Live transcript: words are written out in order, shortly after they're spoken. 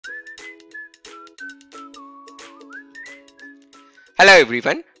Hello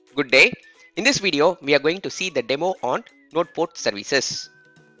everyone, good day. In this video, we are going to see the demo on NodePort Services.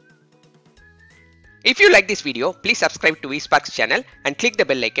 If you like this video, please subscribe to vSpark's channel and click the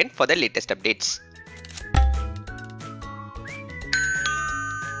bell icon for the latest updates.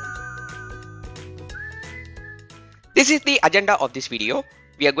 This is the agenda of this video.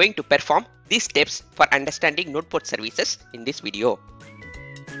 We are going to perform these steps for understanding NodePort Services in this video.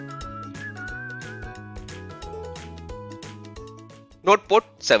 NodePort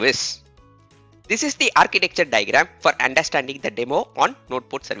Service. This is the architecture diagram for understanding the demo on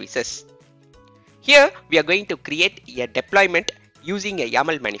NodePort Services. Here we are going to create a deployment using a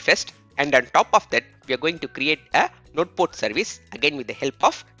YAML manifest, and on top of that we are going to create a NodePort service again with the help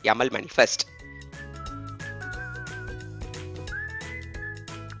of YAML manifest.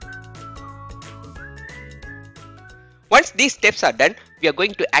 Once these steps are done, we are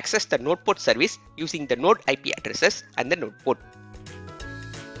going to access the NodePort service using the node IP addresses and the node port.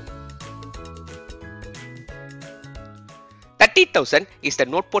 30,000 is the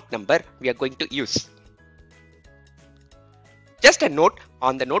node port number we are going to use. Just a note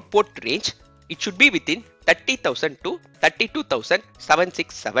on the node port range, it should be within 30,000 to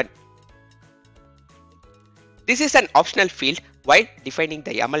 32,767. This is an optional field while defining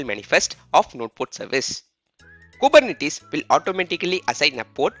the YAML manifest of NodePort service. Kubernetes will automatically assign a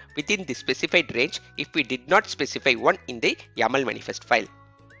port within the specified range if we did not specify one in the YAML manifest file.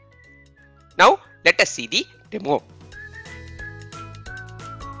 Now let us see the demo.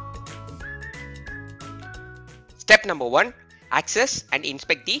 Step number 1. Access and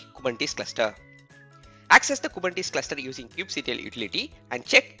inspect the Kubernetes cluster. Access the Kubernetes cluster using Kubectl utility and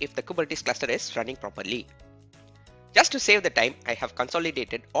check if the Kubernetes cluster is running properly. Just to save the time, I have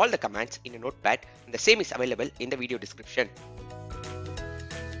consolidated all the commands in a notepad, and the same is available in the video description.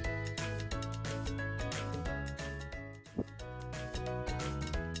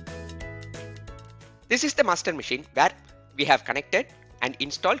 This is the master machine where we have connected and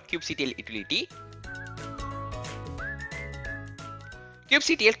installed Kubectl utility.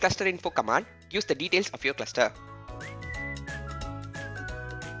 Kubectl cluster info command gives the details of your cluster.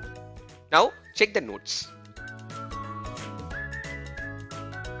 Now check the nodes.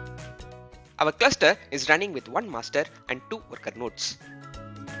 Our cluster is running with one master and two worker nodes.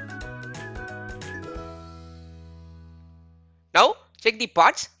 Now check the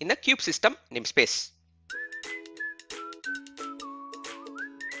parts in the kube-system namespace.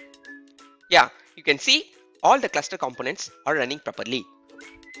 Yeah, you can see all the cluster components are running properly.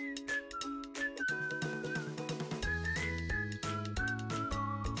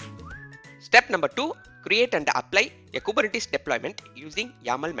 Step number 2. Create and apply a Kubernetes deployment using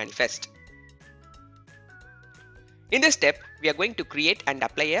YAML manifest. In this step, we are going to create and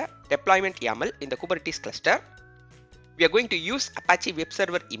apply a deployment YAML in the Kubernetes cluster. We are going to use Apache Web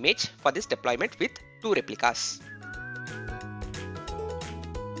Server image for this deployment with 2 replicas.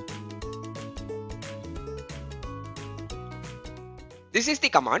 This is the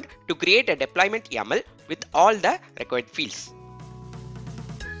command to create a deployment YAML with all the required fields.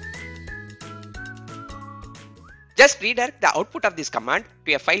 Just redirect the output of this command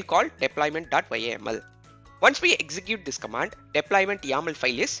to a file called deployment.yaml. Once we execute this command, deployment YAML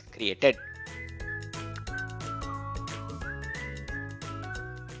file is created.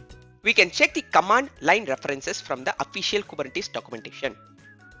 We can check the command line references from the official Kubernetes documentation.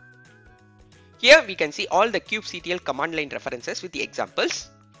 Here we can see all the kubectl command line references with the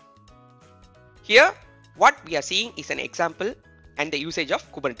examples. Here what we are seeing is an example and the usage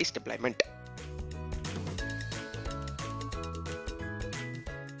of Kubernetes deployment.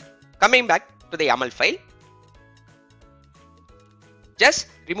 Coming back to the YAML file, just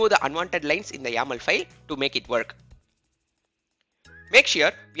remove the unwanted lines in the YAML file to make it work. Make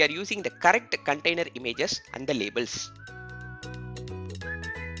sure we are using the correct container images and the labels.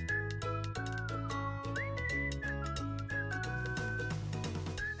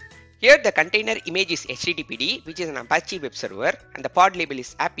 Here the container image is HTTPD, which is an Apache web server, and the pod label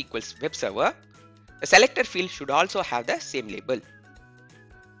is app equals web server. The selector field should also have the same label.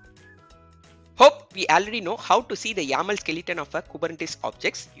 Hope we already know how to see the YAML skeleton of a Kubernetes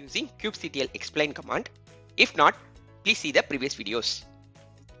objects using kubectl explain command. If not, please see the previous videos.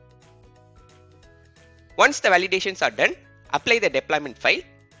 Once the validations are done, apply the deployment file.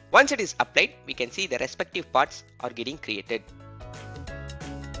 Once it is applied, we can see the respective parts are getting created.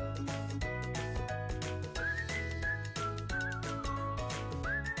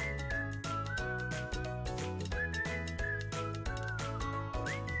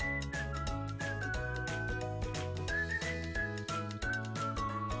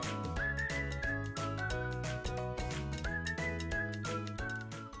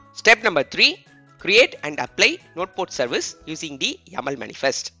 Step number 3. Create and apply NodePort service using the YAML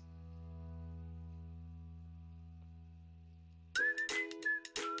manifest.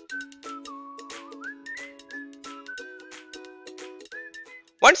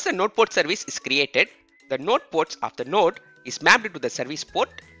 Once the NodePort service is created, the node ports of the node is mapped to the service port,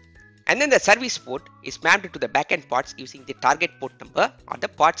 and then the service port is mapped to the backend ports using the target port number or the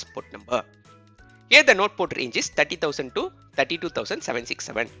ports port number. Here the node port range is 30,000 to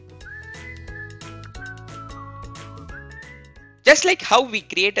 32,767. Just like how we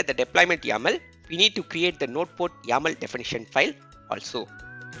created the deployment YAML, we need to create the NodePort YAML definition file also.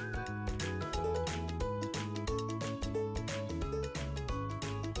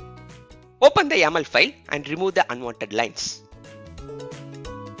 Open the YAML file and remove the unwanted lines.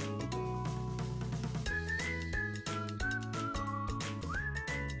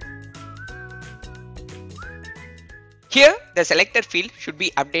 Here, the selector field should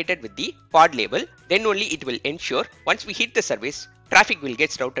be updated with the pod label, then only it will ensure once we hit the service, traffic will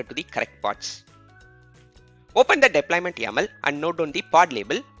get routed to the correct pods. Open the deployment YAML and note down the pod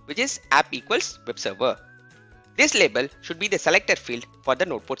label, which is app equals web server. This label should be the selector field for the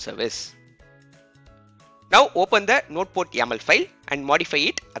NodePort service. Now open the NodePort YAML file and modify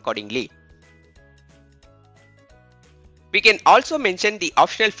it accordingly. We can also mention the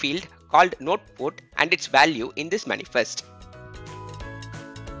optional field called NodePort and its value in this manifest.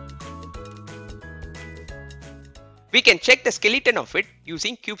 We can check the skeleton of it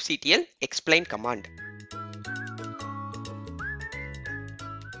using kubectl explain command.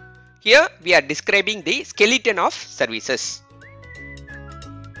 Here we are describing the skeleton of services.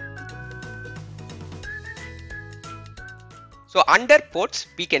 So under ports,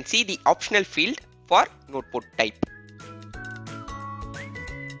 we can see the optional field for NodePort type.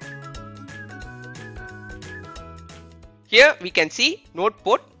 Here we can see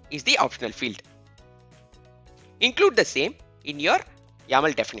NodePort is the optional field. Include the same in your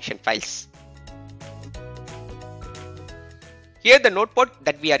YAML definition files. Here the NodePort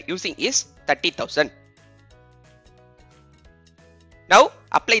that we are using is 30,000. Now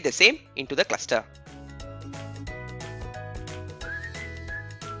apply the same into the cluster.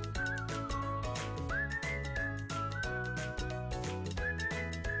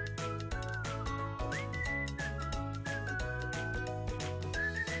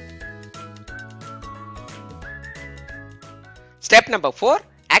 Step number 4.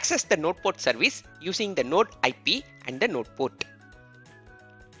 Access the NodePort service using the node IP and the node port.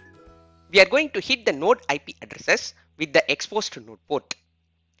 We are going to hit the node IP addresses with the exposed node port.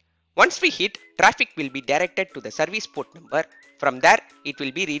 Once we hit, traffic will be directed to the service port number. From there, it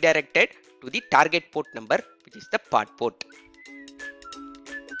will be redirected to the target port number, which is the pod port.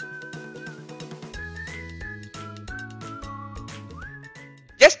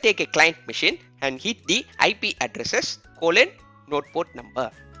 Just take a client machine and hit the IP addresses : node port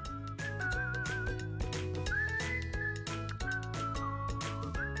number.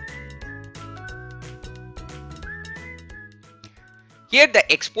 Here the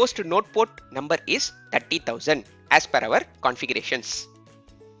exposed node port number is 30,000 as per our configurations.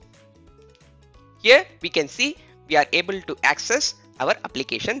 Here we can see we are able to access our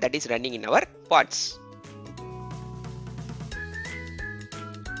application that is running in our pods.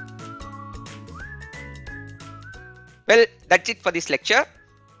 Well, that's it for this lecture.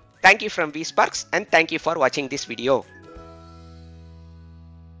 Thank you from vSparks and thank you for watching this video.